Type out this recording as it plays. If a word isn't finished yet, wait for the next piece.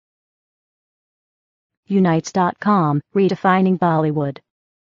Unites.com, redefining Bollywood.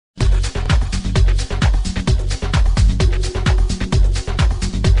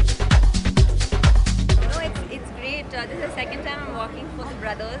 It's great. This is the second time I'm working for the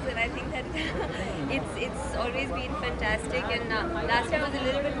brothers, and I think that it's always been fantastic. And last time I was a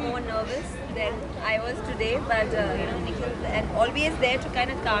little bit more nervous than I was today, but Nikhil and always there to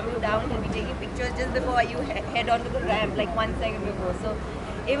kind of calm you down. He'll be taking pictures just before you head onto the ramp, like 1 second before. So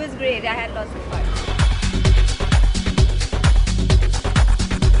it was great. I had lots of fun.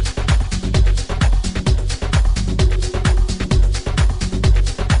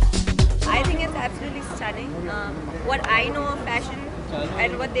 Absolutely stunning. What I know of fashion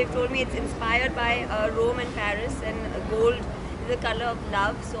and what they've told me, it's inspired by Rome and Paris, and gold is the color of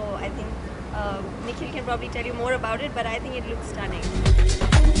love. So I think Nikhil can probably tell you more about it, but I think it looks stunning.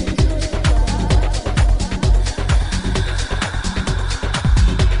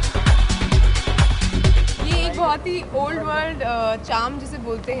 ये एक बहुत ही old world charm जिसे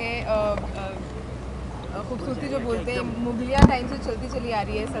बोलते हैं, खूबसूरती जो बोलते हैं, मुगलिया टाइम से चलती चली आ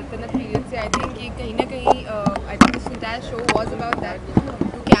रही है, सल्तनत पीरियड से. आई थिंक ये कहीं ना कहीं I think this entire show was about that,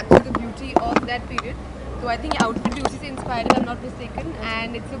 to capture the beauty of that period. तो आई थिंक ये आउटफिट भी उसी से इंस्पायर्ड है, I am not mistaken,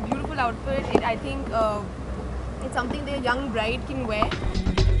 and it's a beautiful outfit. It I think it's something the young bride can wear.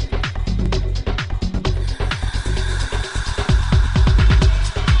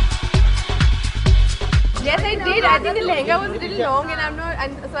 Yes, I did. I think the lehenga was a little long, and I'm not,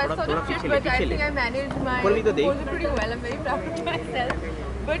 and so I sort of tripped, but I think I managed my pose pretty well. I'm very proud of myself.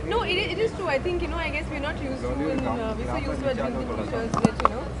 But no, it is true. I think, I guess we're not used to, we're so used to our jeans and t-shirts that,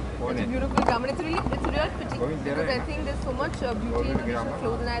 it's a beautiful garment. It's a real pity, because I think there's so much beauty in traditional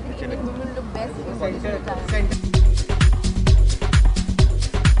clothes, and I think Indian women look best in traditional attire.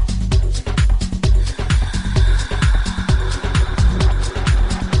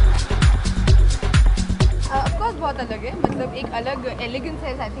 बहुत अलग है, मतलब एक अलग elegance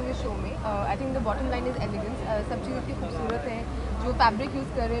है I think इस show में. I think the bottom line is elegance. सब चीज़ इतनी खूबसूरत है, जो फैब्रिक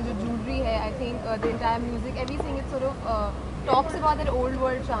यूज़ कर रहे हैं, जो ज्वेलरी है. I think the entire music, everything is sort of talks about that old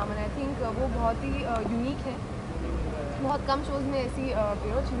world charm, and I think वो बहुत ही यूनिक है. बहुत कम शोज़ में ऐसी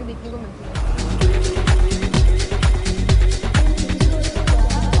चीज़ें देखने को मिलती हैं.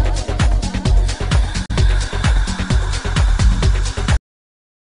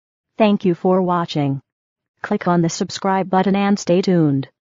 Thank you for watching. Click on the subscribe button and stay tuned.